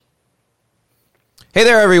Hey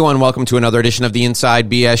there, everyone. Welcome to another edition of the Inside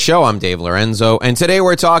BS Show. I'm Dave Lorenzo, and today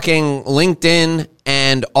we're talking LinkedIn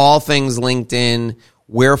and all things LinkedIn.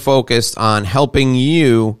 We're focused on helping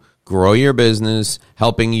you grow your business,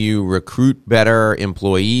 helping you recruit better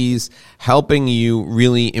employees, helping you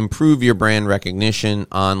really improve your brand recognition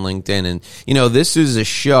on LinkedIn. And, you know, this is a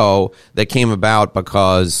show that came about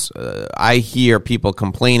because I hear people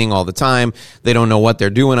complaining all the time. They don't know what they're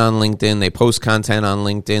doing on LinkedIn. They post content on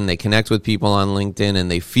LinkedIn. They connect with people on LinkedIn, and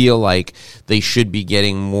they feel like they should be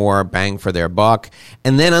getting more bang for their buck.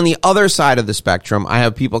 And then on the other side of the spectrum, I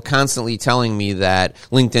have people constantly telling me that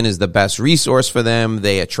LinkedIn is the best resource for them.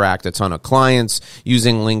 They attract a ton of clients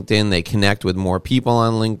using LinkedIn. They connect with more people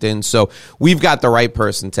on LinkedIn. So we've got the right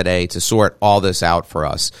person today to sort all this out for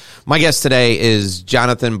us. My guest today is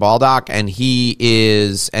Jonathan Baldock, and he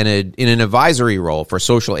is in an advisory role for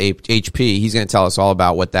Social HP. He's going to tell us all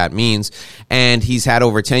about what that means. And he's had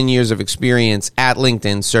over 10 years of experience at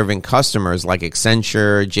LinkedIn serving customers like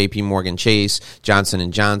Accenture, JP Morgan Chase,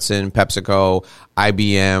 Johnson & Johnson, PepsiCo,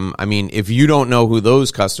 IBM. I mean, if you don't know who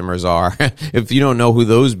those customers are, if you don't know who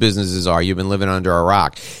those businesses are, you've been living under a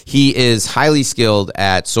rock. He is highly skilled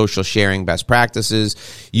at social sharing best practices,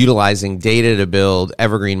 utilizing data to build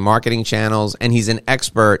evergreen marketing channels, and he's an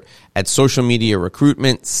expert at social media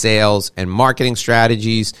recruitment, sales, and marketing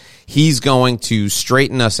strategies. He's going to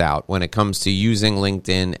straighten us out when it comes to using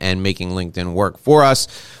LinkedIn and making LinkedIn work for us.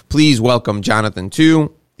 Please welcome Jonathan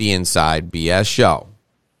to the Inside BS Show.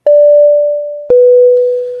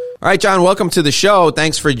 All right, John, welcome to the show.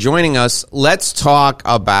 Thanks for joining us. Let's talk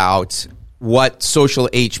about what Social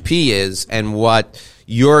HP is and what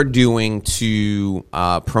you're doing to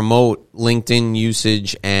promote LinkedIn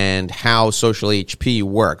usage and how Social HP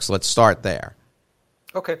works. Let's start there.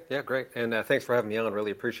 Okay, yeah, great. And thanks for having me on.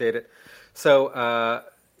 Really appreciate it. So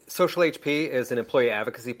Social HP is an employee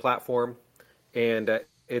advocacy platform, and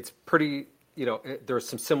it's pretty, there's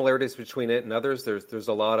some similarities between it and others. There's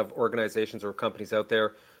a lot of organizations or companies out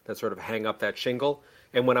there that sort of hang up that shingle.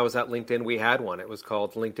 And when I was at LinkedIn, we had one. It was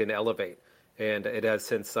called LinkedIn Elevate, and it has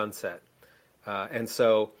since sunset. And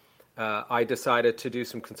so I decided to do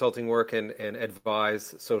some consulting work and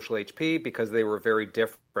advise Social HP because they were very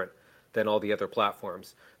different than all the other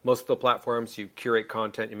platforms. Most of the platforms, you curate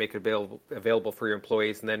content, you make it available for your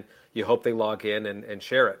employees, and then you hope they log in and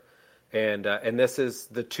share it. And this is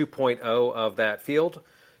the 2.0 of that field.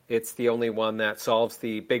 It's the only one that solves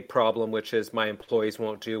the big problem, which is my employees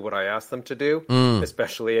won't do what I ask them to do,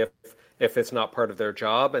 especially if it's not part of their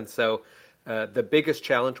job. And so the biggest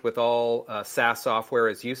challenge with all SaaS software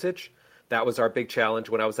is usage. That was our big challenge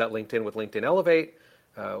when I was at LinkedIn with LinkedIn Elevate.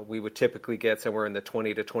 We would typically get somewhere in the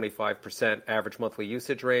 20 to 25% average monthly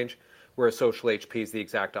usage range, whereas Social HP is the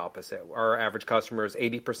exact opposite. Our average customer is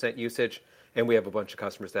 80% usage, and we have a bunch of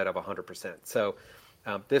customers that have 100%. So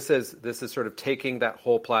this is sort of taking that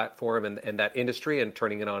whole platform and that industry and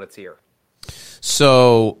turning it on its ear.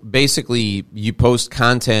 So basically, you post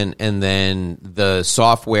content and then the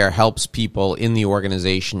software helps people in the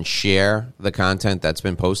organization share the content that's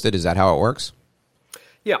been posted. Is that how it works?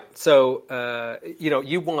 Yeah. So,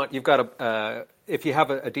 if you have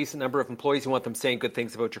a decent number of employees, you want them saying good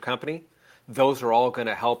things about your company. Those are all going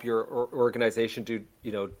to help your organization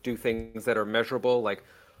do things that are measurable, like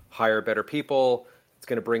hire better people. It's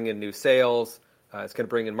going to bring in new sales. It's going to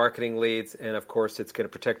bring in marketing leads. And, of course, it's going to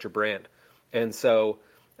protect your brand. And so,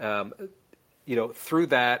 through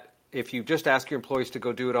that, if you just ask your employees to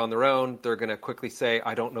go do it on their own, they're going to quickly say,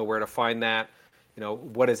 I don't know where to find that.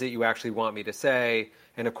 What is it you actually want me to say?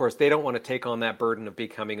 And, of course, they don't want to take on that burden of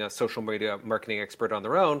becoming a social media marketing expert on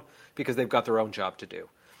their own because they've got their own job to do.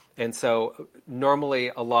 And so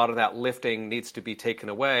normally a lot of that lifting needs to be taken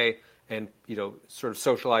away and, sort of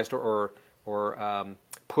socialized or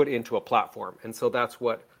put into a platform. And so that's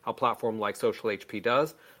what a platform like Social HP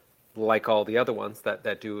does, like all the other ones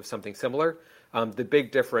that do something similar. The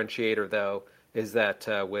big differentiator, though, is that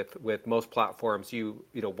with most platforms,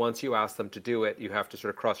 once you ask them to do it, you have to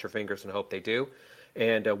sort of cross your fingers and hope they do.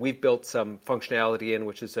 And we've built some functionality in,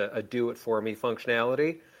 which is a do-it-for-me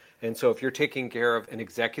functionality. And so if you're taking care of an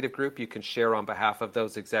executive group, you can share on behalf of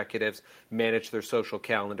those executives, manage their social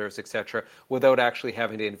calendars, et cetera, without actually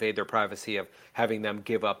having to invade their privacy of having them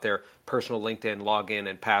give up their personal LinkedIn login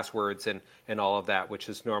and passwords and all of that, which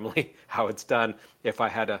is normally how it's done if I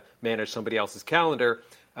had to manage somebody else's calendar.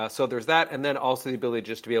 So there's that, and then also the ability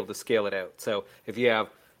just to be able to scale it out. So if you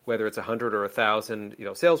have, whether it's 100 or 1,000,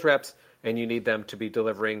 sales reps, and you need them to be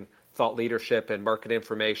delivering thought leadership and market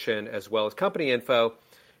information as well as company info,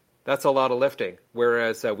 that's a lot of lifting.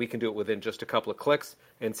 Whereas we can do it within just a couple of clicks,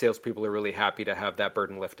 and salespeople are really happy to have that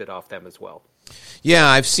burden lifted off them as well. Yeah,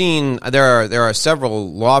 I've seen there are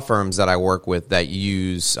several law firms that I work with that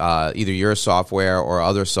use either your software or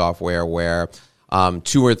other software where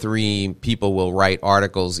 2 or 3 people will write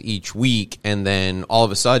articles each week, and then all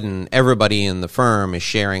of a sudden everybody in the firm is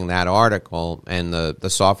sharing that article, and the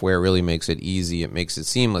software really makes it easy. It makes it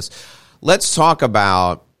seamless. Let's talk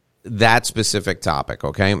about that specific topic,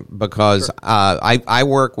 okay? Because Sure. I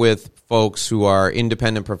work with folks who are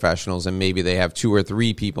independent professionals, and maybe they have 2 or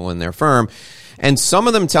 3 people in their firm. And some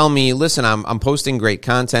of them tell me, listen, I'm posting great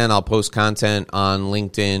content. I'll post content on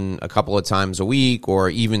LinkedIn a couple of times a week, or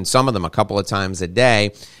even some of them a couple of times a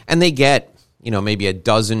day. And they get, maybe a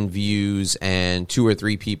dozen views, and 2 or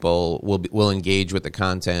 3 people will engage with the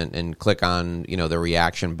content and click on, the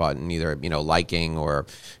reaction button, either, liking or,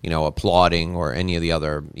 applauding, or any of the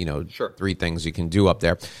other, Sure. 3 things you can do up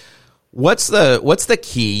there. What's the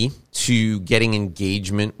key to getting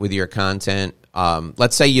engagement with your content?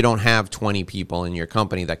 Let's say you don't have 20 people in your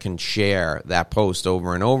company that can share that post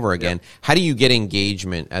over and over again. Yeah. How do you get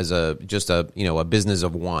engagement as a business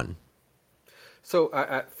of one?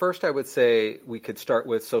 So first, I would say we could start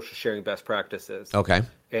with social sharing best practices. Okay.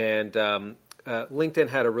 And LinkedIn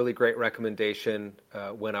had a really great recommendation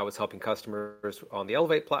when I was helping customers on the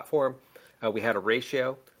Elevate platform. We had a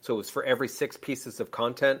ratio. So it was for every 6 pieces of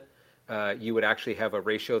content, you would actually have a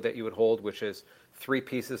ratio that you would hold, which is 3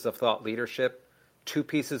 pieces of thought leadership, 2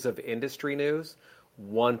 pieces of industry news,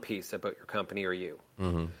 1 piece about your company or you.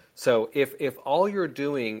 Mm-hmm. So if all you're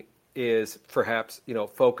doing is perhaps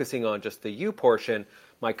focusing on just the you portion,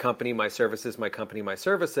 my company, my services, my company, my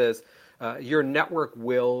services, your network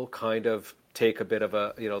will kind of take a bit of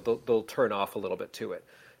a they'll turn off a little bit to it,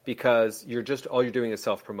 because all you're doing is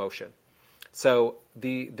self-promotion. So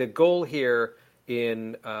the goal here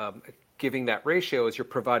in giving that ratio is you're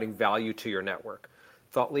providing value to your network.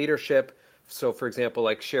 Thought leadership. So, for example,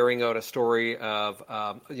 like sharing out a story of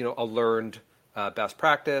a learned best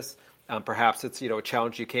practice. Perhaps it's a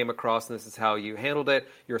challenge you came across, and this is how you handled it.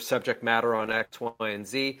 Your subject matter on X, Y, and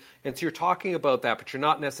Z, and so you're talking about that, but you're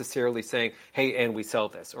not necessarily saying, "Hey, and we sell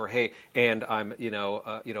this," or "Hey, and I'm you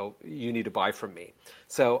need to buy from me."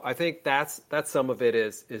 So I think that's some of it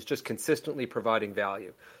is just consistently providing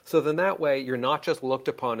value. So then that way you're not just looked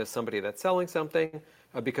upon as somebody that's selling something,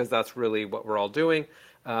 because that's really what we're all doing.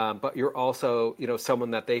 But you're also,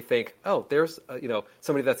 someone that they think, oh, there's,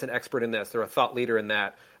 somebody that's an expert in this. They're a thought leader in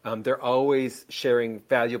that. They're always sharing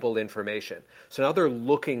valuable information. So now they're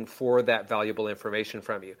looking for that valuable information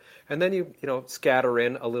from you. And then you scatter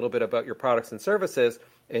in a little bit about your products and services,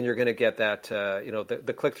 and you're going to get that,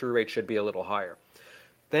 the click-through rate should be a little higher.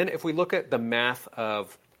 Then if we look at the math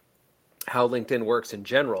of how LinkedIn works in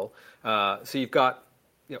general, so you've got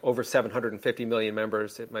over 750 million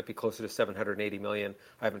members. It might be closer to 780 million.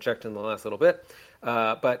 I haven't checked in the last little bit.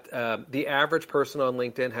 But the average person on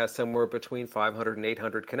LinkedIn has somewhere between 500 and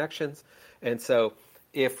 800 connections. And so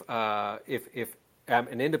if I'm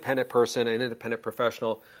an independent person, an independent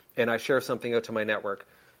professional, and I share something out to my network,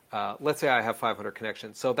 let's say I have 500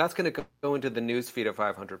 connections. So that's going to go into the news feed of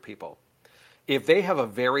 500 people. If they have a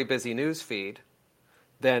very busy news feed,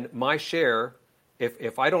 then my share,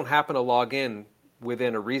 if I don't happen to log in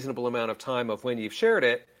within a reasonable amount of time of when you've shared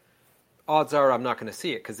it, odds are I'm not going to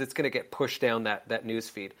see it, because it's going to get pushed down that news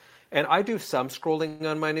feed. And I do some scrolling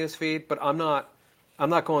on my news feed, but I'm not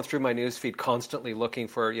going through my news feed constantly looking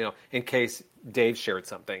for, in case Dave shared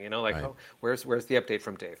something, right. Oh, where's the update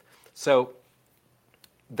from Dave? So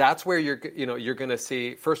that's where you're going to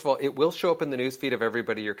see, first of all, it will show up in the news feed of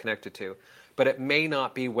everybody you're connected to, but it may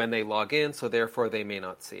not be when they log in, so therefore they may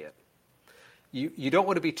not see it. You don't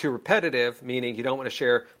want to be too repetitive, meaning you don't want to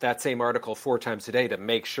share that same article 4 times a day to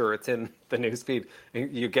make sure it's in the newsfeed and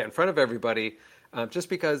you get in front of everybody, just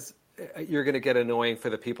because you're going to get annoying for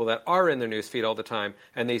the people that are in their newsfeed all the time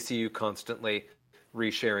and they see you constantly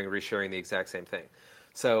resharing the exact same thing.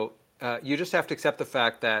 So you just have to accept the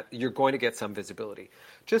fact that you're going to get some visibility.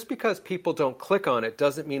 Just because people don't click on it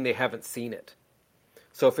doesn't mean they haven't seen it.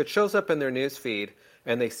 So if it shows up in their newsfeed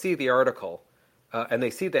and they see the article and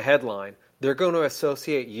they see the headline, they're going to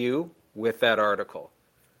associate you with that article.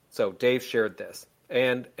 So Dave shared this.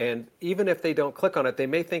 And even if they don't click on it, they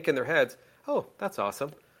may think in their heads, oh, that's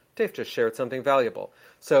awesome. Dave just shared something valuable.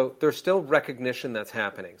 So there's still recognition that's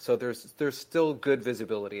happening. So there's still good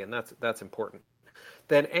visibility, and that's important.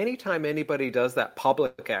 Then anytime anybody does that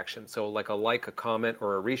public action, so like a comment,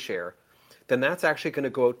 or a reshare, then that's actually going to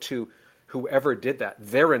go to whoever did that,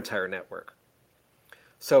 their entire network.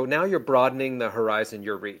 So now you're broadening the horizon,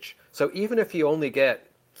 your reach. So even if you only get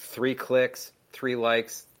 3 clicks, 3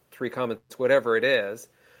 likes, 3 comments, whatever it is,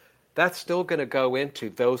 that's still going to go into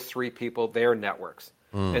those 3 people, their networks.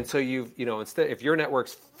 And so instead, if your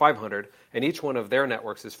network's 500 and each one of their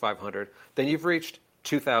networks is 500, then you've reached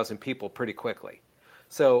 2,000 people pretty quickly.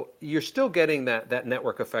 So you're still getting that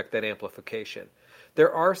network effect, that amplification.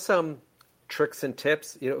 There are some tricks and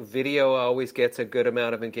tips. Video always gets a good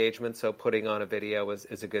amount of engagement, so putting on a video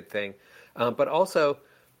is a good thing. But also,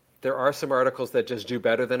 there are some articles that just do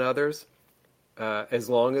better than others, as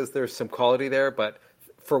long as there's some quality there. But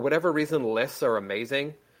for whatever reason, lists are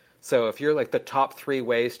amazing. So if you're like the top 3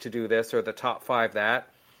 ways to do this or the top 5 that,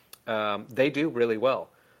 they do really well.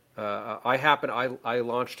 I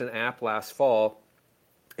launched an app last fall,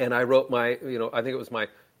 and I wrote I think it was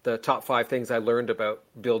the top 5 things I learned about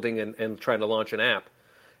building and trying to launch an app.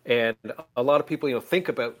 And a lot of people, think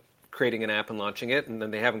about creating an app and launching it, and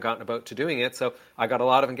then they haven't gotten about to doing it. So I got a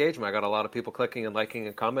lot of engagement. I got a lot of people clicking and liking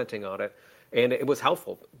and commenting on it, and it was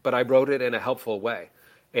helpful. But I wrote it in a helpful way,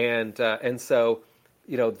 and so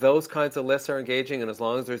those kinds of lists are engaging, and as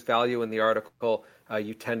long as there's value in the article,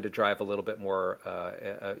 you tend to drive a little bit more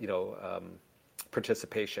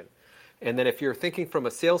participation. And then if you're thinking from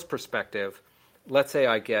a sales perspective, let's say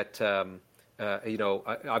I get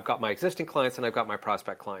I've got my existing clients and I've got my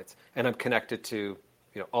prospect clients, and I'm connected to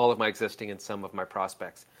all of my existing and some of my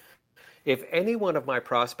prospects. If any one of my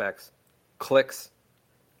prospects clicks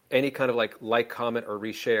any kind of like comment or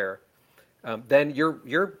reshare, then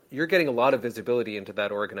you're getting a lot of visibility into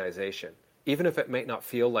that organization. Even if it might not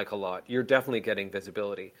feel like a lot, you're definitely getting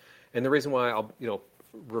visibility. And the reason why I'll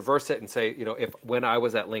reverse it and say, if when I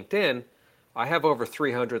was at LinkedIn, I have over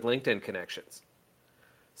 300 LinkedIn connections.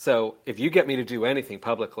 So if you get me to do anything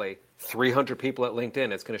publicly, 300 people at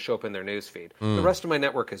LinkedIn, it's going to show up in their newsfeed. The rest of my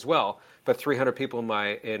network as well, but 300 people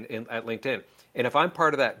at LinkedIn. And if I'm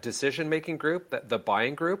part of that decision-making group, the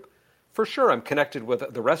buying group, for sure I'm connected with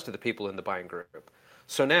the rest of the people in the buying group.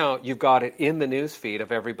 So now you've got it in the newsfeed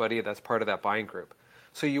of everybody that's part of that buying group.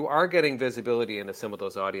 So you are getting visibility into some of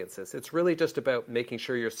those audiences. It's really just about making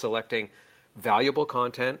sure you're selecting valuable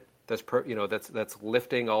content that's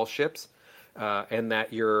lifting all ships, and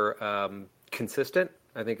that you're consistent,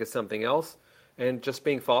 I think, is something else, and just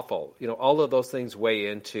being thoughtful. All of those things weigh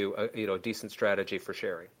into a decent strategy for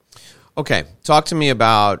sharing. Okay, talk to me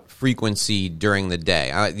about frequency during the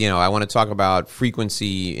day. I want to talk about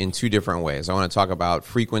frequency in 2 different ways. I want to talk about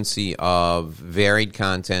frequency of varied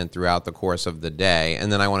content throughout the course of the day,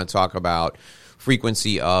 and then I want to talk about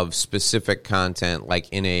frequency of specific content, like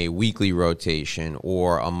in a weekly rotation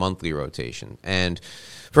or a monthly rotation. And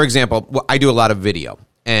for example, I do a lot of video.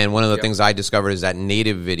 And one of the things I discovered is that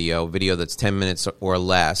native video that's 10 minutes or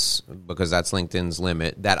less, because that's LinkedIn's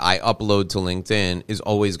limit, that I upload to LinkedIn is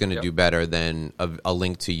always going to do better than a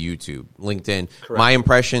link to YouTube. LinkedIn, correct. My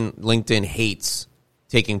impression, LinkedIn hates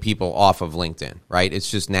taking people off of LinkedIn, right?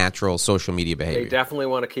 It's just natural social media behavior. They definitely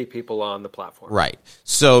want to keep people on the platform. Right.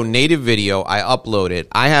 So native video, I upload it.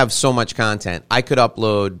 I have so much content. I could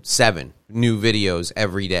upload 7 new videos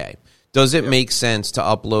every day. Does it make sense to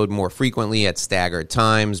upload more frequently at staggered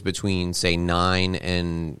times between, say, 9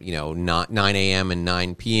 and 9 a.m. and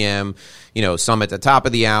 9 p.m.? Some at the top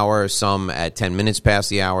of the hour, some at 10 minutes past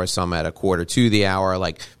the hour, some at a quarter to the hour.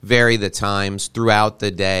 Like, vary the times throughout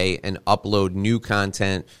the day and upload new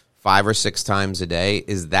content 5 or 6 times a day.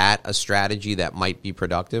 Is that a strategy that might be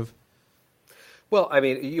productive? Well, I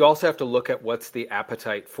mean, you also have to look at what's the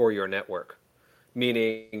appetite for your network.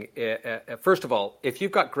 Meaning, first of all, if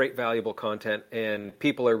you've got great, valuable content and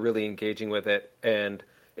people are really engaging with it, and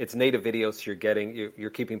it's native videos, you're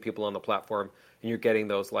keeping people on the platform, and you're getting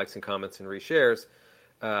those likes and comments and reshares,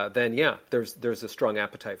 then there's a strong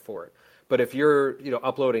appetite for it. But if you're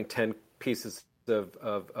uploading 10 pieces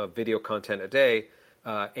of video content a day,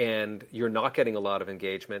 and you're not getting a lot of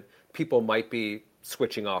engagement, people might be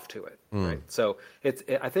switching off to it, right? So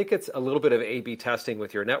I think it's a little bit of A/B testing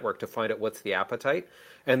with your network to find out what's the appetite,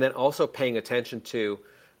 and then also paying attention to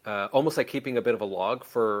almost like keeping a bit of a log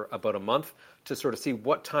for about a month to sort of see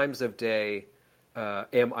what times of day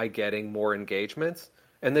am I getting more engagements,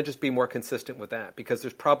 and then just be more consistent with that, because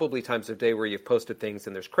there's probably times of day where you've posted things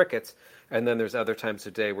and there's crickets, and then there's other times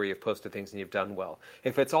of day where you've posted things and you've done well.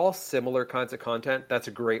 If it's all similar kinds of content, that's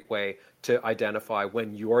a great way to identify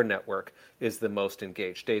when your network is the most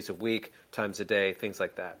engaged, days a week, times a day, things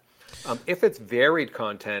like that. If it's varied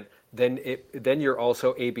content, then you're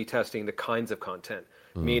also A/B testing the kinds of content,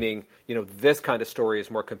 meaning this kind of story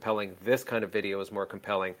is more compelling, this kind of video is more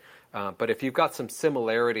compelling. But if you've got some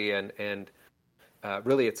similarity and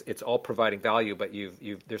really it's all providing value, but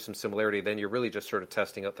there's some similarity, then you're really just sort of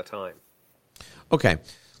testing out the time. Okay.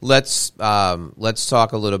 Let's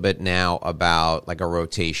talk a little bit now about like a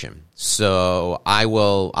rotation. So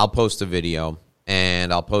I'll post a video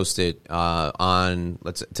and I'll post it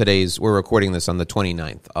we're recording this on the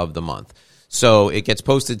 29th of the month. So it gets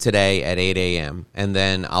posted today at 8 a.m. and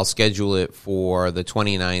then I'll schedule it for the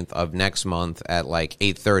 29th of next month at like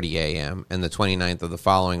 8:30 a.m. and the 29th of the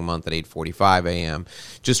following month at 8:45 a.m.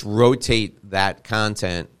 Just rotate that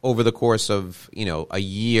content over the course of, a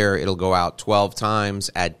year. It'll go out 12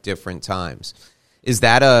 times at different times. Is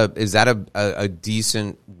that a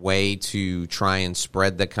decent way to try and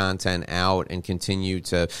spread the content out and continue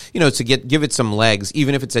to, give it some legs,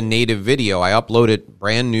 even if it's a native video? I upload it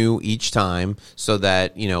brand new each time so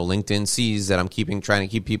that, LinkedIn sees that I'm trying to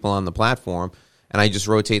keep people on the platform, and I just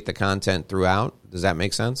rotate the content throughout. Does that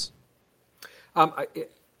make sense? I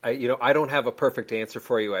don't have a perfect answer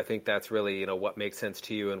for you. I think that's really, what makes sense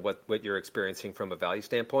to you and what you're experiencing from a value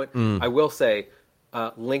standpoint. I will say,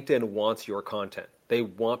 LinkedIn wants your content. They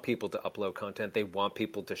want people to upload content. They want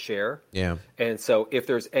people to share. Yeah. And so if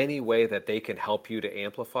there's any way that they can help you to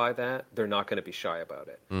amplify that, they're not going to be shy about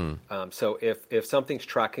it. So if something's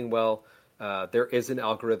tracking well, there is an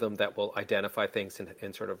algorithm that will identify things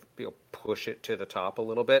and sort of push it to the top a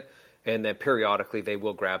little bit. And then periodically they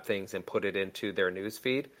will grab things and put it into their news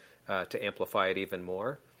feed to amplify it even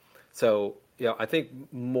more. So, I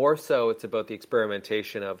think more so it's about the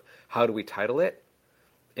experimentation of how do we title it?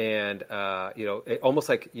 And, almost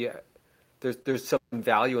like, there's some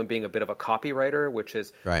value in being a bit of a copywriter, which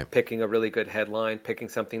is picking a really good headline, picking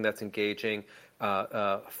something that's engaging,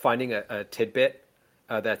 finding a tidbit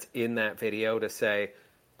that's in that video to say,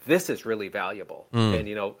 this is really valuable. And,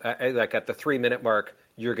 like at the 3-minute mark,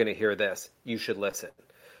 you're going to hear this. You should listen.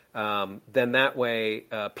 Then that way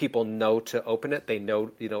people know to open it. They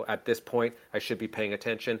know, at this point, I should be paying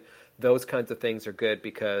attention. Those kinds of things are good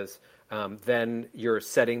because then you're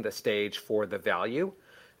setting the stage for the value.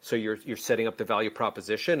 So you're setting up the value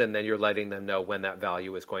proposition, and then you're letting them know when that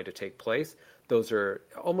value is going to take place. Those are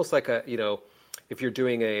almost like if you're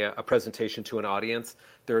doing a presentation to an audience,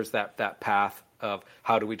 there's that path of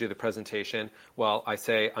how do we do the presentation? Well, I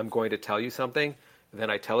say, I'm going to tell you something, then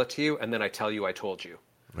I tell it to you, and then I tell you I told you.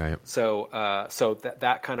 Right. So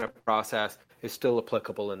that kind of process is still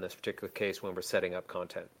applicable in this particular case when we're setting up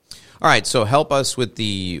content. All right, so help us with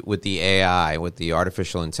the AI, with the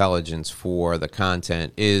artificial intelligence for the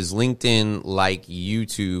content. Is LinkedIn like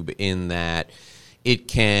YouTube in that it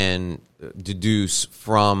can deduce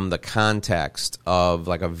from the context of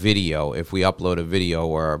like a video, if we upload a video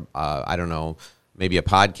or, maybe a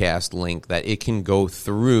podcast link, that it can go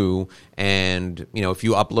through and, if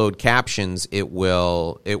you upload captions, it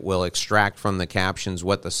will extract from the captions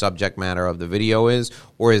what the subject matter of the video is?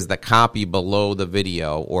 Or is the copy below the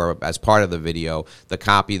video or as part of the video, the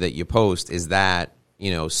copy that you post, is that,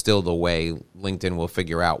 still the way LinkedIn will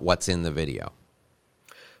figure out what's in the video?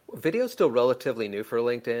 Video is still relatively new for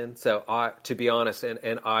LinkedIn, so to be honest,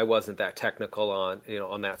 and I wasn't that technical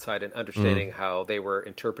on that side and understanding how they were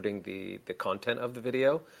interpreting the content of the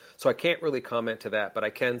video. So I can't really comment to that, but I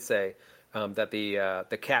can say that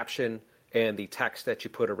the caption and the text that you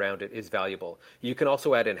put around it is valuable. You can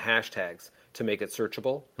also add in hashtags to make it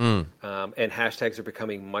searchable, and hashtags are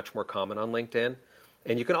becoming much more common on LinkedIn.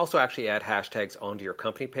 And you can also actually add hashtags onto your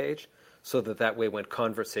company page, so that way when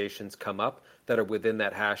conversations come up that are within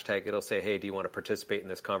that hashtag, it'll say, hey, do you want to participate in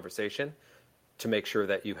this conversation? To make sure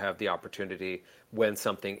that you have the opportunity when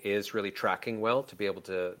something is really tracking well to be able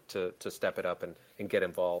to step it up and get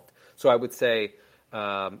involved. So I would say,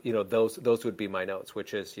 those would be my notes,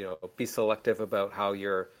 which is, be selective about how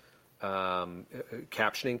you're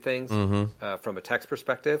captioning things from a text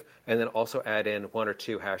perspective, and then also add in 1 or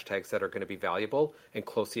 2 hashtags that are going to be valuable and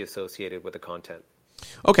closely associated with the content.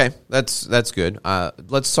 Okay, that's good.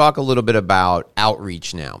 Let's talk a little bit about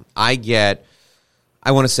outreach now. I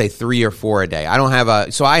want to say 3 or 4 a day. I don't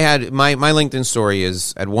have so I had, my LinkedIn story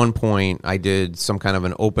is, at one point I did some kind of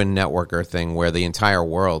an open networker thing where the entire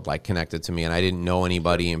world connected to me and I didn't know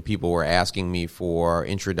anybody, and people were asking me for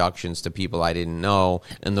introductions to people I didn't know,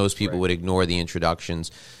 and those people would ignore the introductions.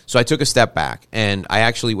 So I took a step back, and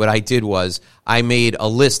what I did was I made a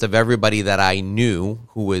list of everybody that I knew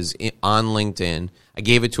who was on LinkedIn. I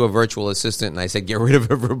gave it to a virtual assistant, and I said, get rid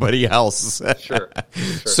of everybody else. Sure.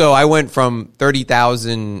 So I went from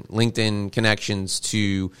 30,000 LinkedIn connections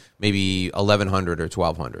to maybe 1,100 or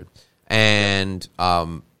 1,200. And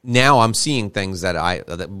now I'm seeing things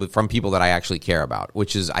that from people that I actually care about,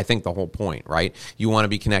 which is, I think, the whole point, right? You want to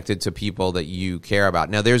be connected to people that you care about.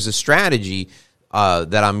 Now, there's a strategy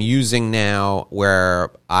that I'm using now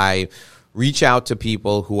where I reach out to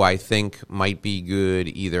people who I think might be good,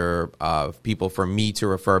 either people for me to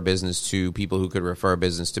refer business to, people who could refer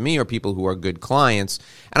business to me, or people who are good clients,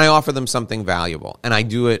 and I offer them something valuable. And I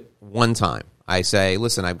do it one time. I say,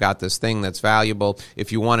 listen, I've got this thing that's valuable.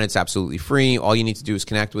 If you want it, it's absolutely free. All you need to do is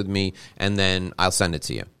connect with me, and then I'll send it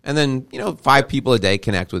to you. And then, 5 people a day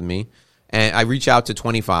connect with me. And I reach out to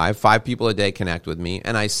 5 people a day connect with me,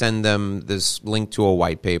 and I send them this link to a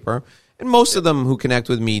white paper. And most of them who connect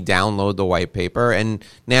with me download the white paper, and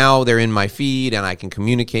now they're in my feed, and I can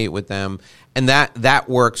communicate with them. And that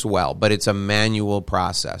works well, but it's a manual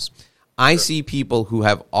process. I see people who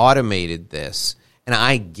have automated this, and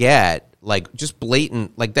I get just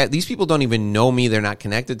blatant like that. These people don't even know me; they're not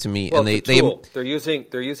connected to me, well, and they're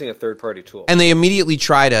using a third-party tool, and they immediately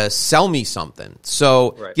try to sell me something.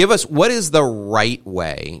 So, right. Give us what is the right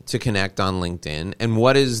way to connect on LinkedIn, and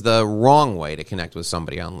what is the wrong way to connect with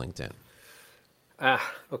somebody on LinkedIn?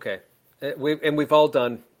 Okay, we've all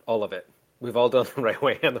done all of it. We've all done the right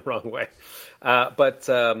way and the wrong way.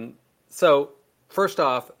 So first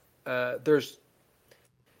off, if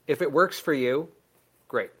it works for you,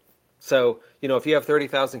 great. So, if you have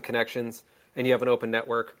 30,000 connections and you have an open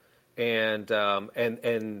network, and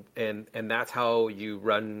that's how you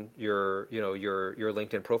run your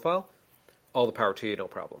LinkedIn profile, all the power to you, no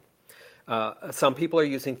problem. Some people are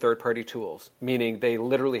using third-party tools, meaning they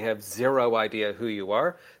literally have zero idea who you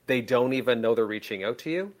are. They don't even know they're reaching out to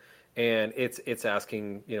you, and it's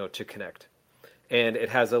asking to connect. And it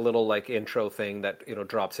has a little intro thing that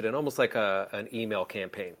drops it in, almost like an email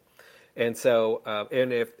campaign. And so,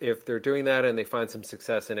 and if they're doing that and they find some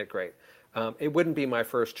success in it, great. It wouldn't be my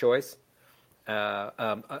first choice.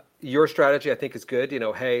 Your strategy, I think, is good.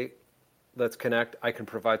 Hey, let's connect. I can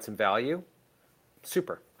provide some value.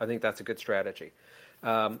 Super. I think that's a good strategy.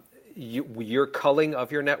 Your culling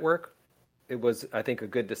of your network, it was, I think, a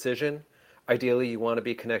good decision. Ideally, you want to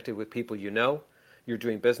be connected with people you're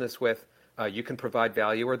doing business with. You can provide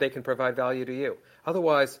value, or they can provide value to you.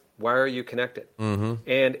 Otherwise, why are you connected? Mm-hmm.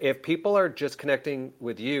 And if people are just connecting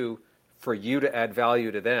with you for you to add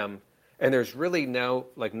value to them, and there's really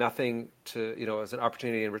nothing to, as an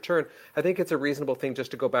opportunity in return, I think it's a reasonable thing just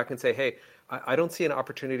to go back and say, hey, I don't see an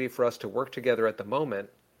opportunity for us to work together at the moment,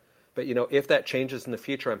 but, if that changes in the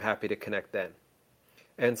future, I'm happy to connect then.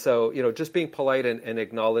 And so, just being polite and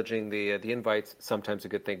acknowledging the invite's sometimes a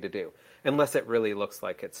good thing to do, unless it really looks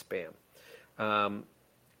like it's spam.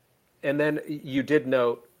 And then you did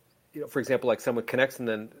note, for example, like someone connects and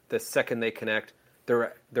then the second they connect,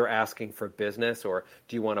 they're asking for business, or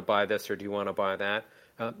do you want to buy this or do you want to buy that?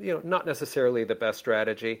 Not necessarily the best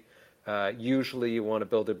strategy. Usually you want to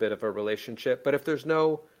build a bit of a relationship, but if there's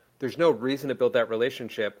no reason to build that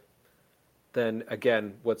relationship, then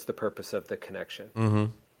again, what's the purpose of the connection? Mm-hmm.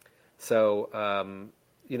 So,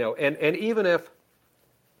 and even if,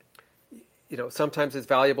 sometimes it's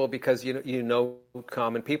valuable because you know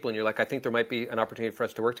common people, and you're like, I think there might be an opportunity for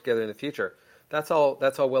us to work together in the future. That's all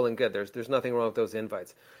well and good. There's nothing wrong with those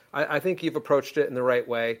invites. I think you've approached it in the right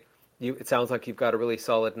way. It sounds like you've got a really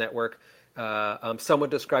solid network. Someone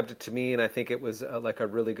described it to me, and I think it was like a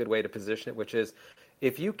really good way to position it, which is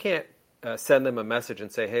if you can't send them a message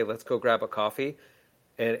and say, hey, let's go grab a coffee,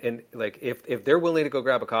 and like if they're willing to go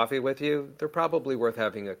grab a coffee with you, they're probably worth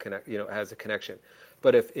having as a connection.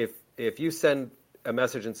 But if you send a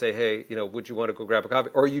message and say, hey, would you want to go grab a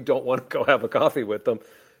coffee, or you don't want to go have a coffee with them,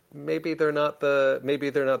 maybe they're not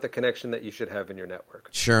the connection that you should have in your network.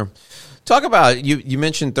 Sure. Talk about you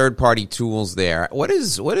mentioned third-party tools there. What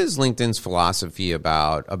is LinkedIn's philosophy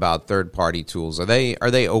about third-party tools? Are they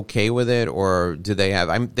okay with it, or do they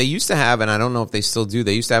have? They used to have, and I don't know if they still do.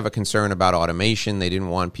 They used to have a concern about automation. They didn't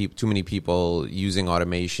want too many people using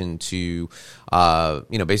automation to,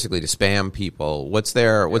 basically to spam people. What's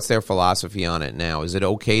their philosophy on it now? Is it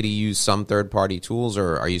okay to use some third-party tools,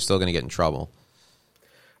 or are you still going to get in trouble?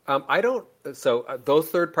 I don't. So those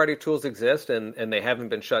third-party tools exist, and they haven't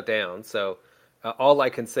been shut down. So all I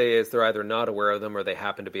can say is they're either not aware of them or they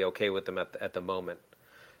happen to be okay with them at the moment.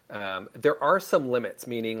 There are some limits,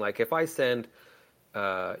 meaning like if I send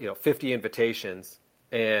 50 invitations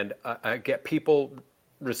and I get people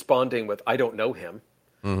responding with I don't know him,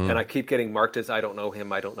 mm-hmm. and I keep getting marked as I don't know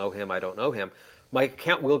him, I don't know him, I don't know him, my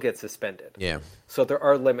account will get suspended. Yeah. So there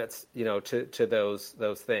are limits, to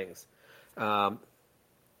those things.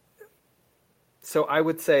 So I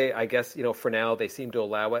would say, I guess, for now, they seem to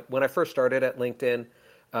allow it. When I first started at LinkedIn,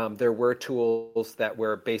 there were tools that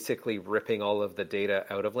were basically ripping all of the data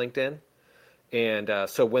out of LinkedIn. And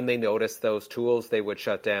so when they noticed those tools, they would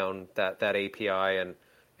shut down that API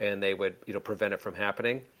and they would, prevent it from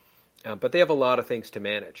happening. But they have a lot of things to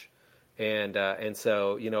manage. And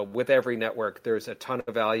so, with every network, there's a ton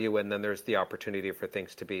of value, and then there's the opportunity for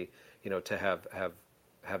things to be, to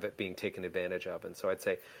have it being taken advantage of. And so I'd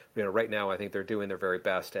say, right now, I think they're doing their very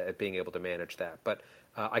best at being able to manage that. But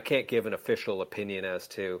I can't give an official opinion as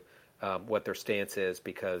to what their stance is,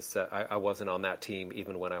 because I wasn't on that team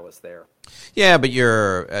even when I was there. Yeah, but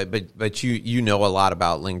you know a lot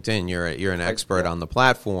about LinkedIn. You're an expert on the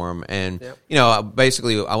platform, and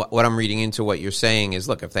basically what I'm reading into what you're saying is,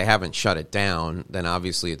 look, if they haven't shut it down, then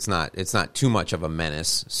obviously it's not too much of a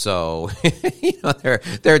menace. So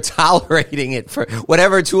they're tolerating it for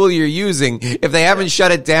whatever tool you're using. If they haven't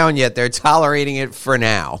shut it down yet, they're tolerating it for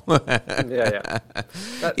now. My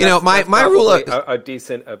rule of a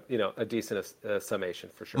decent summation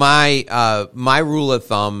for sure. My rule of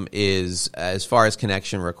thumb is, as far as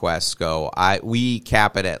connection requests go, we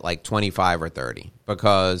cap it at like 25 or 30,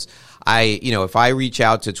 because if I reach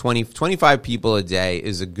out to 25 people a day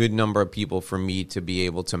is a good number of people for me to be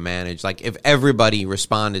able to manage. Like, if everybody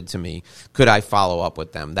responded to me, could I follow up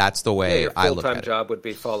with them? That's the way I look at it. Full-time job would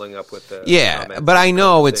be following up with the but I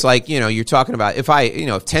know it's like, you're talking about if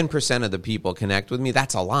 10% of the people connect with me,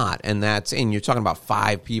 that's a lot. And you're talking about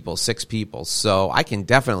 5 people, 6 people. So I can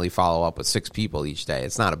definitely follow up with 6 people each day.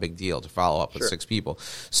 It's not a big deal to follow up with 6 people.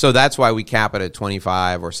 So that's why we cap it at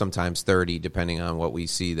 25 or sometimes 30, depending on what we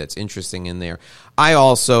see that's interesting in there. I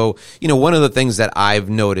also, one of the things that I've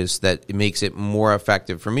noticed that makes it more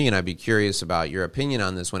effective for me, and I'd be curious about your opinion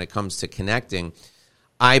on this when it comes to connecting,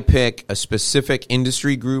 I pick a specific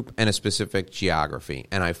industry group and a specific geography,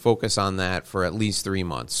 and I focus on that for at least 3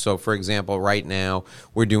 months. So, for example, right now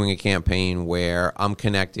we're doing a campaign where I'm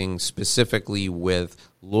connecting specifically with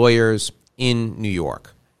lawyers in New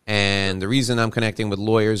York. And the reason I'm connecting with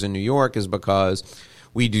lawyers in New York is because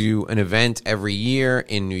we do an event every year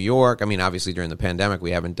in New York. I mean, obviously during the pandemic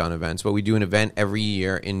we haven't done events, but we do an event every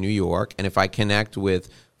year in New York. And if I connect with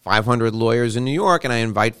 500 lawyers in New York and I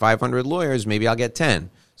invite 500 lawyers, maybe I'll get 10.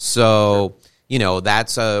 So,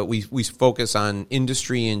 that's we focus on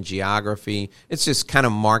industry and geography. It's just kind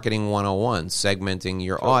of marketing 101, segmenting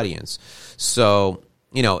your audience. So,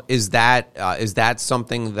 is that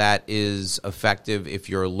something that is effective if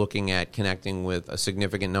you're looking at connecting with a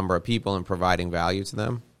significant number of people and providing value to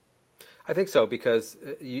them? I think so, because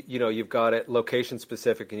you've got it location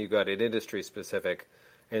specific and you've got it industry specific,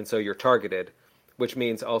 and so you're targeted, which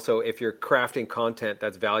means also if you're crafting content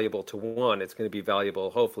that's valuable to one, it's going to be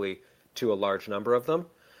valuable hopefully to a large number of them,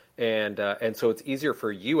 and so it's easier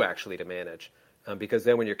for you actually to manage, because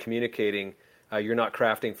then when you're communicating, you're not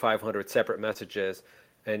crafting 500 separate messages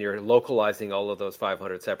and you're localizing all of those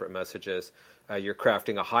 500 separate messages. You're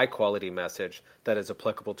crafting a high-quality message that is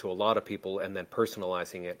applicable to a lot of people and then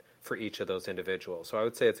personalizing it for each of those individuals. So I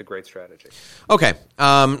would say it's a great strategy. Okay,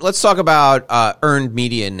 let's talk about earned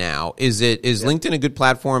media now. Is LinkedIn a good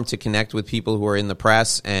platform to connect with people who are in the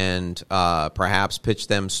press and perhaps pitch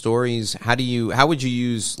them stories? How would you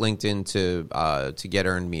use LinkedIn to get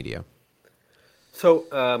earned media?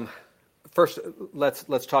 So first,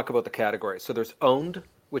 let's talk about the categories. So there's owned,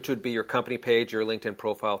 which would be your company page, your LinkedIn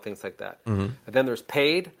profile, things like that. Mm-hmm. And then there's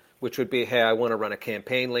paid, which would be, hey, I want to run a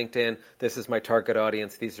campaign LinkedIn. This is my target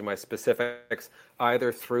audience. These are my specifics,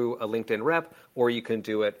 either through a LinkedIn rep, or you can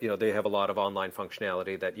do it. They have a lot of online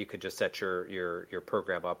functionality that you could just set your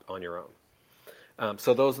program up on your own.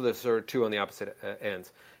 So those are the sort of two on the opposite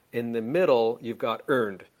ends. In the middle, you've got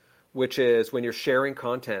earned, which is when you're sharing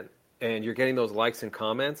content and you're getting those likes and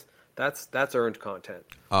comments. That's earned content.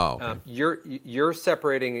 Oh, okay. You're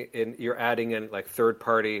separating and you're adding in like third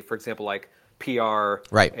party, for example, like PR,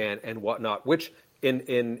 right, and whatnot, which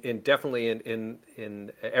in definitely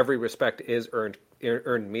in every respect is earned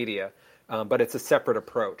media, but it's a separate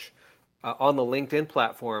approach. On the LinkedIn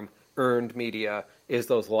platform, earned media is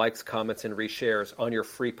those likes, comments, and reshares on your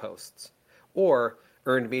free posts, or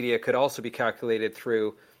earned media could also be calculated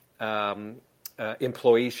through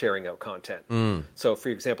employees sharing out content. So, for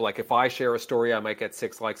example, like if I share a story, I might get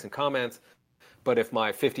 6 likes and comments, but if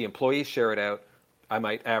my 50 employees share it out, I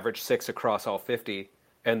might average 6 across all 50,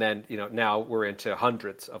 and then now we're into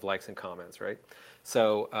hundreds of likes and comments, right?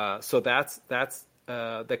 So that's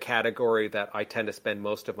the category that I tend to spend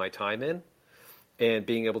most of my time in, and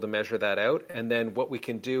being able to measure that out. And then what we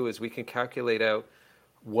can do is we can calculate out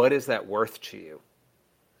what is that worth to you.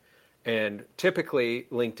 And typically,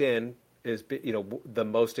 LinkedIn is the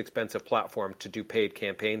most expensive platform to do paid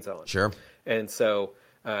campaigns on. Sure. And so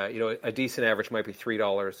a decent average might be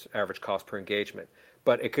 $3 average cost per engagement,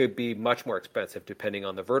 but it could be much more expensive depending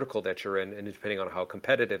on the vertical that you're in and depending on how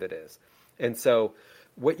competitive it is. And so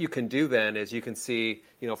what you can do then is you can see,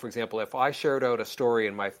 for example, if I shared out a story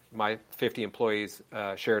and my 50 employees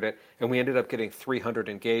shared it, and we ended up getting 300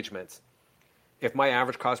 engagements, if my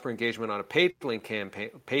average cost per engagement on a paid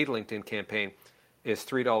LinkedIn campaign is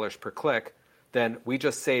 $3 per click, then we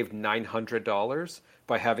just saved $900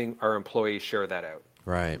 by having our employees share that out.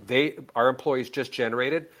 Right. Our employees just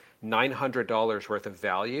generated $900 worth of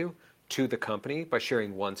value to the company by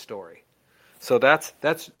sharing one story. So that's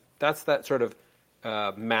that sort of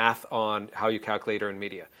math on how you calculate earned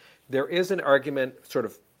media. There is an argument sort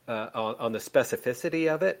of on the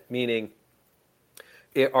specificity of it, meaning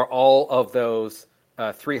are all of those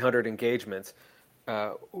 300 engagements,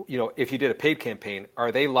 if you did a paid campaign,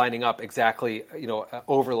 are they lining up exactly,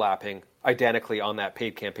 overlapping identically on that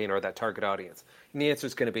paid campaign or that target audience? And the answer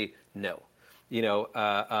is going to be no.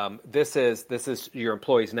 This is your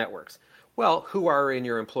employees' networks. Well, who are in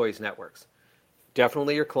your employees' networks?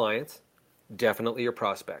 Definitely your clients, definitely your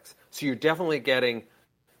prospects. So you're definitely getting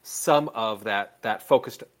some of that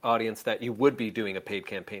focused audience that you would be doing a paid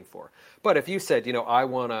campaign for. But if you said, I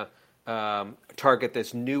want to target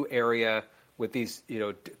this new area with these,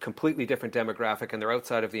 completely different demographic and they're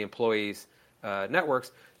outside of the employees'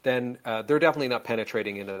 networks, then they're definitely not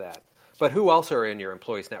penetrating into that. But who else are in your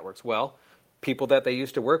employees' networks? Well, people that they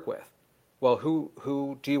used to work with. Well,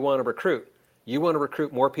 who do you want to recruit? You want to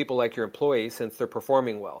recruit more people like your employees since they're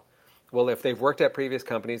performing well. Well, if they've worked at previous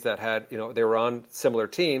companies that had, they were on similar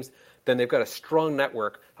teams, then they've got a strong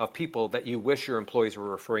network of people that you wish your employees were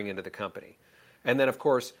referring into the company. And then, of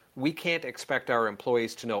course, we can't expect our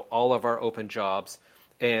employees to know all of our open jobs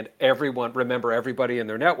and remember everybody in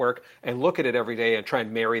their network and look at it every day and try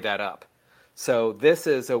and marry that up. So this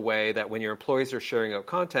is a way that when your employees are sharing out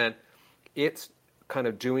content, it's kind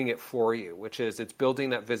of doing it for you, which is it's building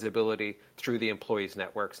that visibility through the employees'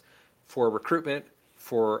 networks for recruitment,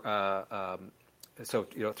 for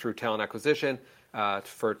through talent acquisition,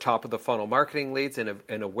 for top of the funnel marketing leads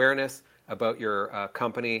and awareness about your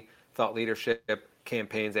company, thought leadership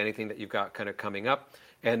campaigns, anything that you've got kind of coming up.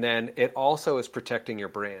 And then it also is protecting your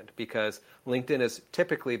brand because LinkedIn is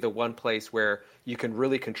typically the one place where you can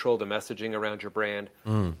really control the messaging around your brand.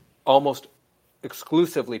 Almost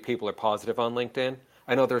exclusively people are positive on LinkedIn.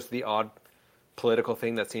 I know there's the odd political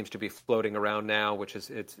thing that seems to be floating around now, which is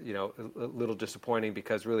it's a little disappointing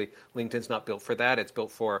because really LinkedIn's not built for that. It's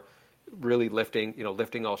built for really lifting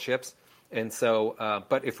all ships. And so,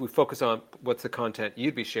 but if we focus on what's the content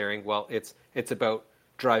you'd be sharing, well, it's about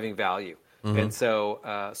driving value. Mm-hmm. And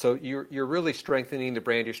so you're really strengthening the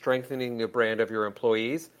brand. You're strengthening the brand of your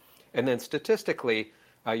employees, and then statistically,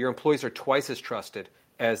 your employees are twice as trusted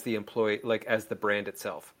as the as the brand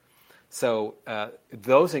itself. So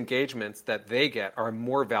those engagements that they get are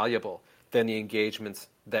more valuable than the engagements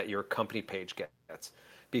that your company page gets,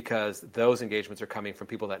 because those engagements are coming from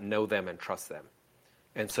people that know them and trust them.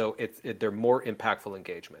 And so they're more impactful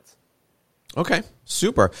engagements. Okay,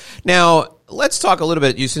 super. Now, let's talk a little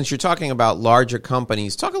bit, since you're talking about larger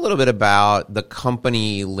companies, talk a little bit about the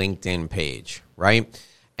company LinkedIn page, right?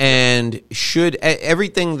 And should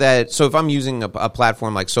everything so if I'm using a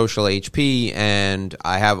platform like Social HP and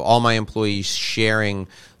I have all my employees sharing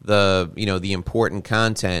the important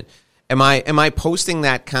content, am I posting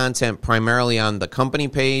that content primarily on the company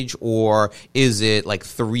page, or is it like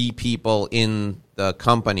 3 people in the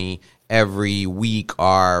company every week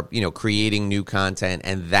are creating new content,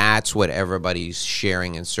 and that's what everybody's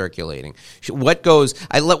sharing and circulating? What goes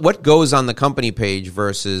on the company page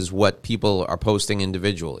versus what people are posting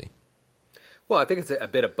individually? Well, I think it's a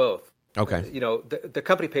bit of both. Okay. The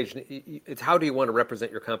company page, it's how do you want to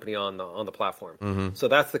represent your company on the platform? Mm-hmm. So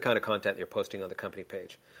that's the kind of content you're posting on the company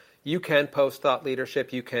page. You can post thought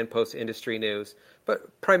leadership, you can post industry news,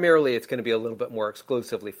 but primarily it's going to be a little bit more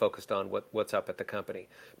exclusively focused on what's up at the company.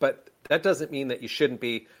 But that doesn't mean that you shouldn't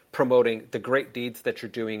be promoting the great deeds that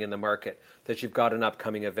you're doing in the market, that you've got an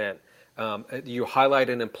upcoming event. You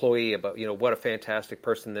highlight an employee about what a fantastic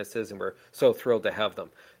person this is, and we're so thrilled to have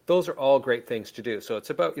them. Those are all great things to do. So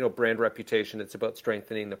it's about brand reputation. It's about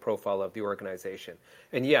strengthening the profile of the organization.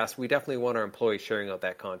 And yes, we definitely want our employees sharing out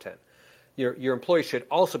that content. Your employees should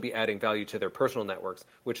also be adding value to their personal networks,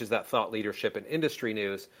 which is that thought leadership and industry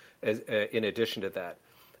news, in addition to that.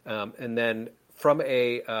 And then from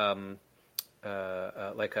a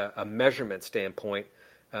measurement standpoint,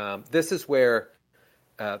 this is where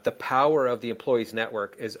the power of the employees'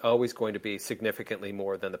 network is always going to be significantly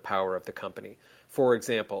more than the power of the company. For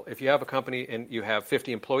example, if you have a company and you have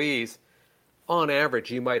 50 employees, on average,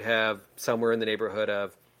 you might have somewhere in the neighborhood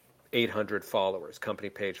of 800 followers, company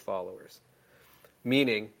page followers.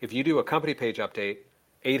 Meaning, if you do a company page update,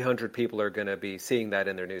 800 people are going to be seeing that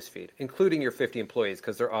in their newsfeed, including your 50 employees,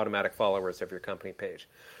 because they're automatic followers of your company page.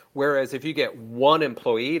 Whereas if you get one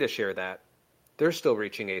employee to share that, they're still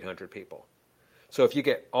reaching 800 people. So if you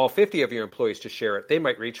get all 50 of your employees to share it, they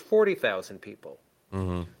might reach 40,000 people.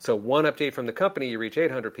 Mm-hmm. So one update from the company, you reach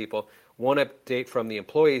 800 people. One update from the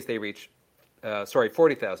employees, they reach,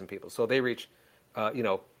 40,000 people. So they reach,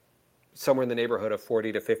 somewhere in the neighborhood of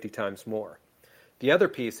 40 to 50 times more. The other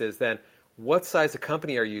piece is then, what size of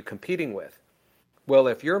company are you competing with? Well,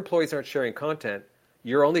 if your employees aren't sharing content,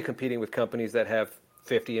 you're only competing with companies that have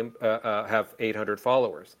 800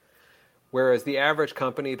 followers. Whereas the average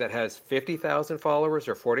company that has 50,000 followers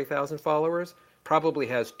or 40,000 followers probably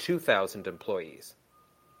has 2,000 employees.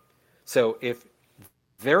 So if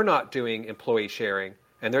they're not doing employee sharing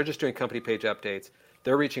and they're just doing company page updates,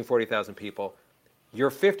 they're reaching 40,000 people. Your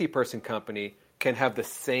 50-person company can have the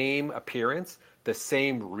same appearance, the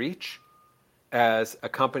same reach as a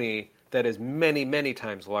company that is many, many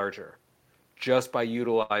times larger just by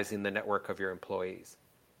utilizing the network of your employees.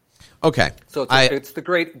 Okay. So it's the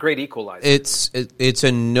great equalizer. It's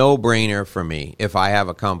a no-brainer for me if I have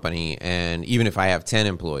a company, and even if I have 10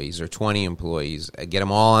 employees or 20 employees, I get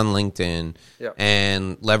them all on LinkedIn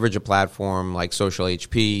and leverage a platform like Social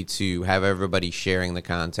HP to have everybody sharing the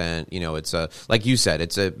content. It's like you said,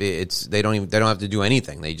 they don't have to do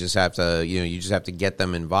anything. They just have to, you just have to get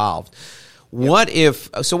them involved. What if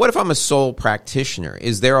I'm a sole practitioner?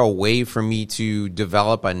 Is there a way for me to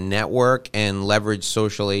develop a network and leverage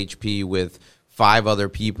Social HP with 5 other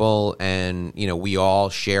people, and we all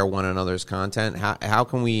share one another's content? How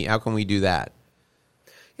can we do that?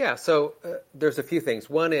 Yeah, so there's a few things.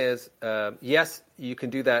 One is yes, you can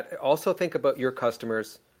do that. Also, think about your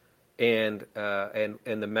customers and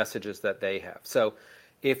the messages that they have. So,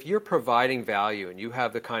 if you're providing value and you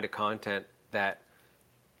have the kind of content that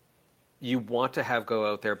you want to have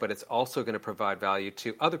go out there, but it's also going to provide value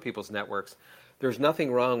to other people's networks, there's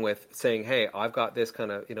nothing wrong with saying, hey, I've got this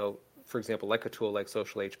kind of, for example, like a tool like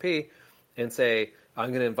Social HP, and say, I'm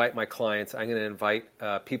going to invite my clients, I'm going to invite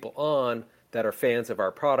people on that are fans of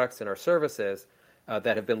our products and our services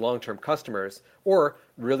that have been long-term customers, or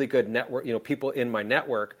really good network, people in my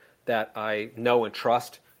network that I know and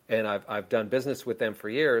trust, and I've done business with them for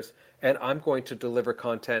years, and I'm going to deliver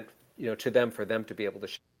content to them for them to be able to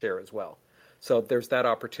share as well. So there's that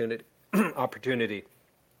opportunity.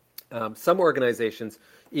 Some organizations,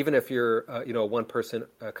 even if you're a one-person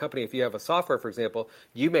company, if you have a software, for example,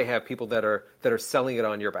 you may have people that are selling it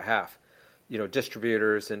on your behalf,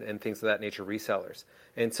 distributors and things of that nature, resellers.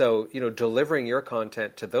 And so delivering your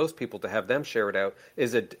content to those people to have them share it out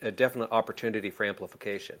is a definite opportunity for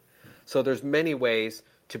amplification. So there's many ways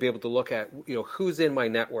to be able to look at who's in my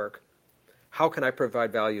network. How can I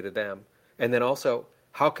provide value to them? And then also,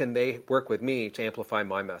 how can they work with me to amplify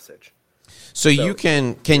my message? So you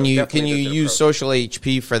can you use Social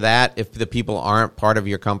HP for that if the people aren't part of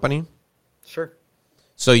your company? Sure.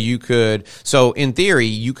 So in theory,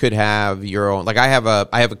 you could have your own. Like I have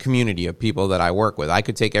a community of people that I work with. I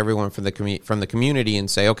could take everyone from the community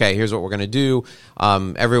and say, okay, here's what we're going to do.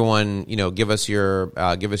 Everyone, give us your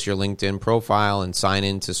LinkedIn profile and sign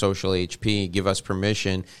into Social HP. Give us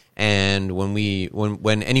permission, and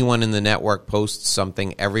when anyone in the network posts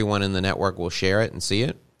something, everyone in the network will share it and see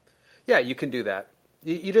it. Yeah, you can do that.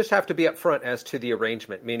 You just have to be upfront as to the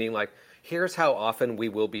arrangement, meaning like, here's how often we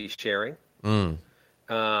will be sharing.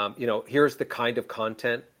 Here's the kind of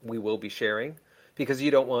content we will be sharing, because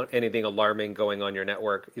you don't want anything alarming going on your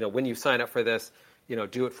network. When you sign up for this,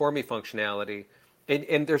 do it for me functionality.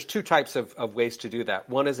 And there's 2 types of ways to do that.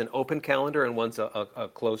 One is an open calendar and one's a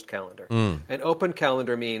closed calendar. An open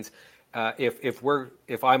calendar means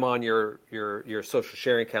if I'm on your social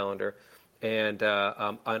sharing calendar and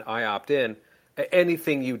I opt in,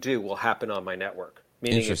 anything you do will happen on my network.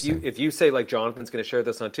 Meaning if you say, like, Jonathan's going to share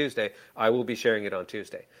this on Tuesday, I will be sharing it on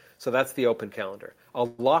Tuesday. So that's the open calendar. A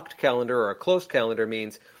locked calendar or a closed calendar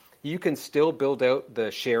means you can still build out the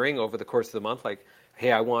sharing over the course of the month. Like,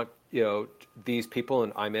 hey, I want these people,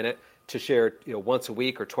 and I'm in it, to share once a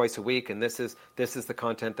week or twice a week, and this is the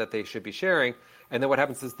content that they should be sharing. And then what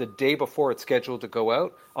happens is the day before it's scheduled to go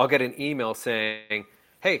out, I'll get an email saying,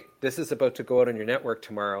 hey, this is about to go out on your network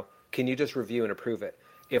tomorrow. Can you just review and approve it?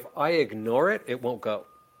 If I ignore it, it won't go.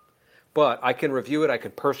 But I can review it, I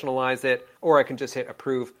can personalize it, or I can just hit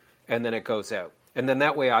approve, and then it goes out. And then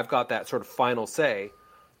that way I've got that sort of final say.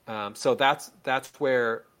 So that's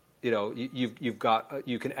where you've got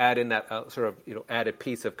you can add in that sort of added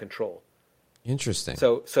piece of control. Interesting.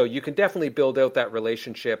 So you can definitely build out that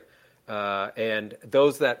relationship. And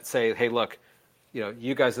those that say, hey, look,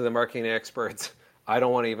 you guys are the marketing experts. I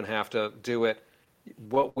don't want to even have to do it.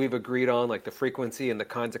 what we've agreed on, like the frequency and the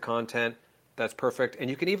kinds of content, that's perfect. And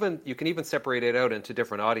you can even separate it out into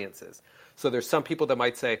different audiences. So there's some people that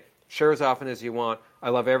might say, share as often as you want. I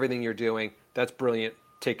love everything you're doing. That's brilliant.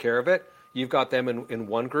 Take care of it. You've got them in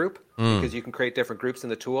one group because you can create different groups in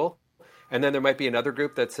the tool. And then there might be another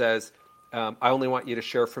group that says, I only want you to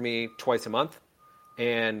share for me twice a month.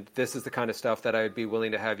 And this is the kind of stuff that I'd be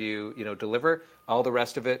willing to have you, deliver. All the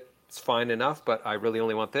rest of it is fine enough, but I really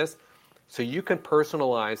only want this. So you can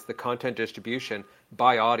personalize the content distribution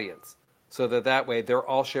by audience so that way they're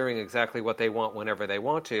all sharing exactly what they want whenever they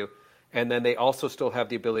want to. And then they also still have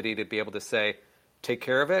the ability to be able to say, take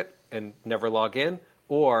care of it and never log in,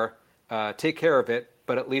 or take care of it,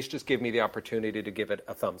 but at least just give me the opportunity to give it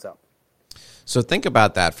a thumbs up. So think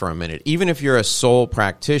about that for a minute. Even if you're a sole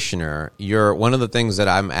practitioner, one of the things that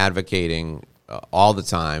I'm advocating all the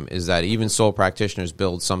time is that even sole practitioners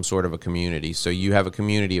build some sort of a community. So you have a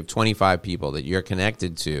community of 25 people that you're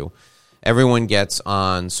connected to. Everyone gets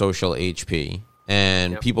on Social HP,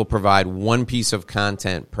 and people provide one piece of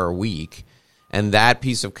content per week, and that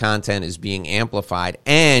piece of content is being amplified,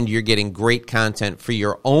 and you're getting great content for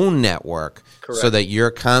your own network. Correct. So that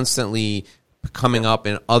you're constantly coming up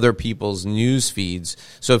in other people's news feeds.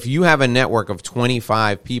 So if you have a network of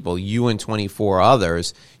 25 people, you and 24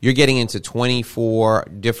 others, you're getting into 24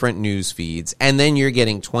 different news feeds, and then you're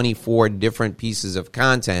getting 24 different pieces of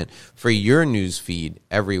content for your news feed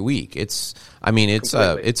every week. It's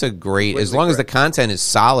a great, as long as the content is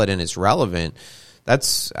solid and it's relevant. I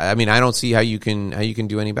don't see how you can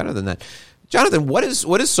do any better than that. Jonathan, what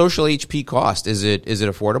does Social HP cost? Is it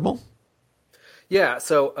affordable? Yeah,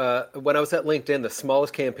 so when I was at LinkedIn, the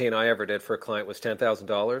smallest campaign I ever did for a client was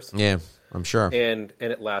 $10,000. Yeah, I'm sure. And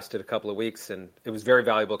it lasted a couple of weeks, and it was very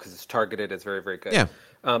valuable because it's targeted. It's very, very good. Yeah.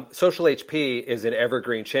 Social HP is an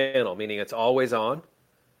evergreen channel, meaning it's always on,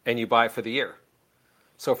 and you buy it for the year.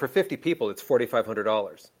 So for 50 people, it's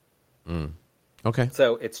 $4,500. Okay.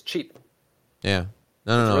 So it's cheap. Yeah.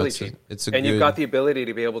 It's really cheap. You've got the ability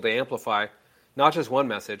to be able to amplify not just one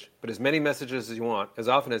message, but as many messages as you want, as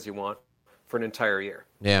often as you want, for an entire year.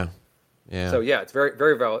 Yeah. So it's very,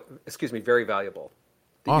 very very valuable.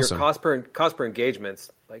 Awesome. Your cost per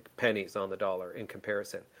engagement's like pennies on the dollar in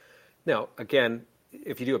comparison. Now, again,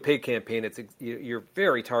 if you do a paid campaign, you're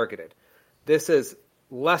very targeted. This is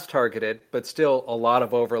less targeted, but still a lot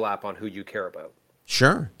of overlap on who you care about.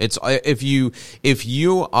 Sure. It's if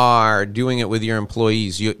you are doing it with your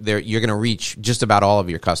employees, you're going to reach just about all of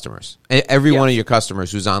your customers. Every one of your customers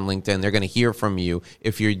who's on LinkedIn, they're going to hear from you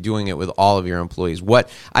if you're doing it with all of your employees.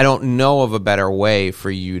 I don't know of a better way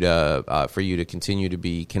for you to continue to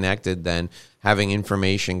be connected than having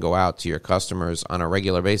information go out to your customers on a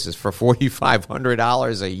regular basis for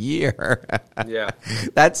 $4,500 a year. Yeah.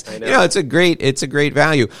 That's, it's a great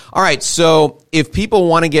value. All right. So if people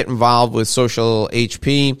want to get involved with Social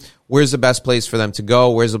HP, where's the best place for them to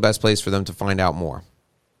go? Where's the best place for them to find out more?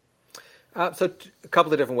 So a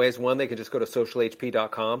couple of different ways. One, they can just go to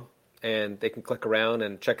socialhp.com and they can click around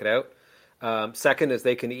and check it out. Second is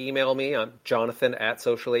they can email me. I'm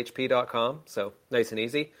jonathan@socialhp.com. So nice and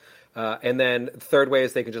easy. And then the third way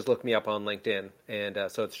is they can just look me up on LinkedIn. And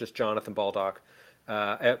so it's just Jonathan Baldock.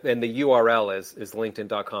 And the URL is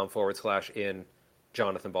linkedin.com/in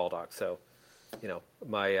Jonathan Baldock. So,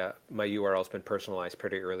 my URL's been personalized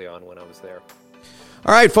pretty early on when I was there.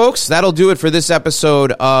 All right, folks, that'll do it for this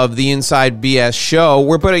episode of the Inside BS Show.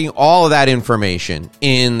 We're putting all of that information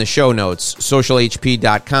in the show notes,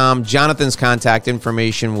 socialhp.com. Jonathan's contact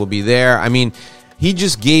information will be there. I mean, he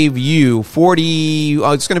just gave you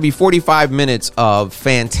it's going to be 45 minutes of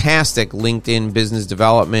fantastic LinkedIn business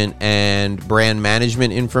development and brand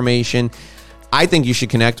management information. I think you should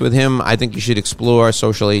connect with him. I think you should explore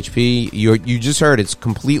Social HP. You just heard it's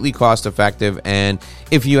completely cost effective. And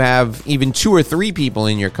if you have even 2 or 3 people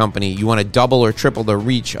in your company, you want to double or triple the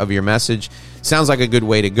reach of your message. Sounds like a good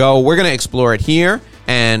way to go. We're going to explore it here.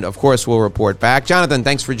 And of course, we'll report back. Jonathan,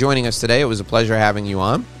 thanks for joining us today. It was a pleasure having you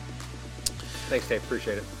on. Thanks, Dave.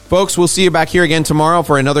 Appreciate it. Folks, we'll see you back here again tomorrow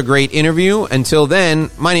for another great interview. Until then,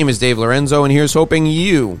 my name is Dave Lorenzo, and here's hoping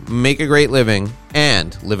you make a great living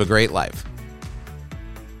and live a great life.